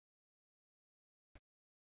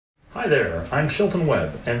Hi there, I'm Chilton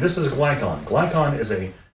Webb, and this is Glycon. Glycon is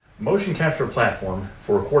a motion capture platform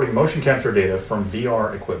for recording motion capture data from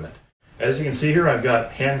VR equipment. As you can see here, I've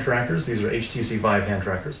got hand trackers. These are HTC Vive hand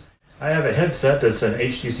trackers. I have a headset that's an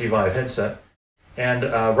HTC Vive headset, and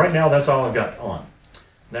right now that's all I've got on.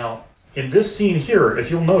 Now, in this scene here, if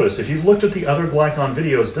you'll notice, if you've looked at the other Glycon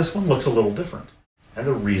videos, this one looks a little different. And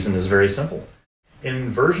the reason is very simple.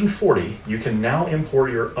 In version 40, you can now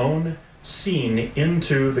import your own scene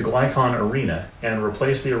into the Glycon arena and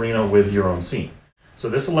replace the arena with your own scene.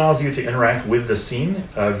 So this allows you to interact with the scene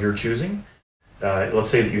of your choosing.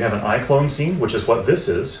 Let's say that you have an iClone scene, which is what this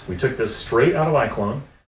is. We took this straight out of iClone,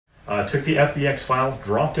 took the FBX file,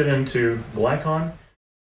 dropped it into Glycon,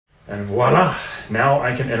 and voila, now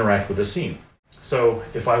I can interact with the scene. So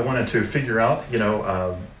if I wanted to figure out,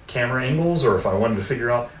 camera angles, or if I wanted to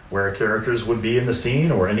figure out where characters would be in the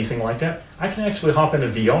scene or anything like that, I can actually hop into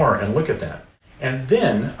VR and look at that. And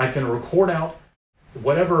then I can record out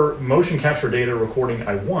whatever motion capture data recording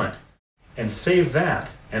I want and save that,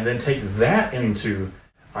 and then take that into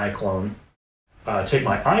iClone, take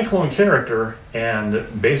my iClone character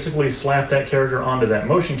and basically slap that character onto that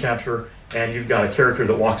motion capture, and you've got a character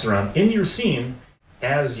that walks around in your scene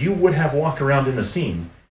as you would have walked around in the scene,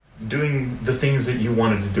 doing the things that you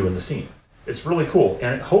wanted to do in the scene. It's really cool,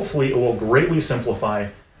 and hopefully it will greatly simplify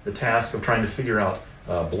the task of trying to figure out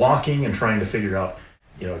blocking and trying to figure out,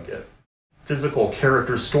 physical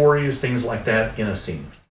character stories, things like that in a scene.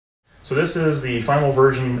 So this is the final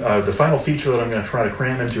version, the final feature that I'm going to try to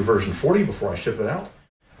cram into version 40 before I ship it out.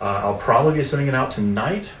 I'll probably be sending it out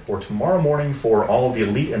tonight or tomorrow morning for all of the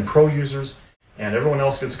Elite and Pro users, and everyone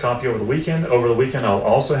else gets a copy over the weekend. Over the weekend I'll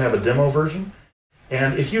also have a demo version.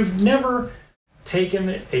 And if you've never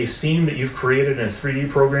taken a scene that you've created in a 3D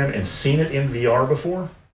program and seen it in VR before,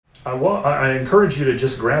 I encourage you to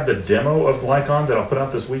just grab the demo of Glycon that I'll put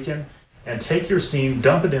out this weekend and take your scene,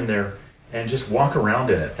 dump it in there, and just walk around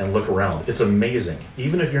in it and look around. It's amazing.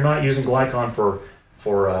 Even if you're not using Glycon for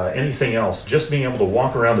anything else, just being able to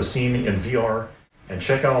walk around a scene in VR and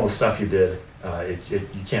check out all the stuff you did, you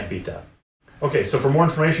can't beat that. Okay, so for more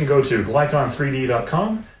information, go to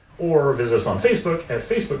Glycon3D.com or visit us on Facebook at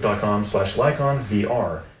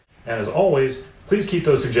facebook.com/GlyconVR. And as always, please keep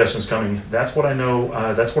those suggestions coming. That's what I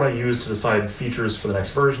know, that's what I use to decide features for the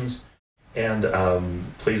next versions. And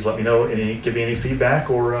please let me know, give me any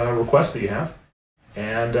feedback or requests that you have.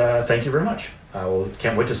 And thank you very much.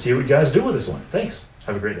 Can't wait to see what you guys do with this one. Thanks.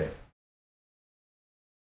 Have a great day.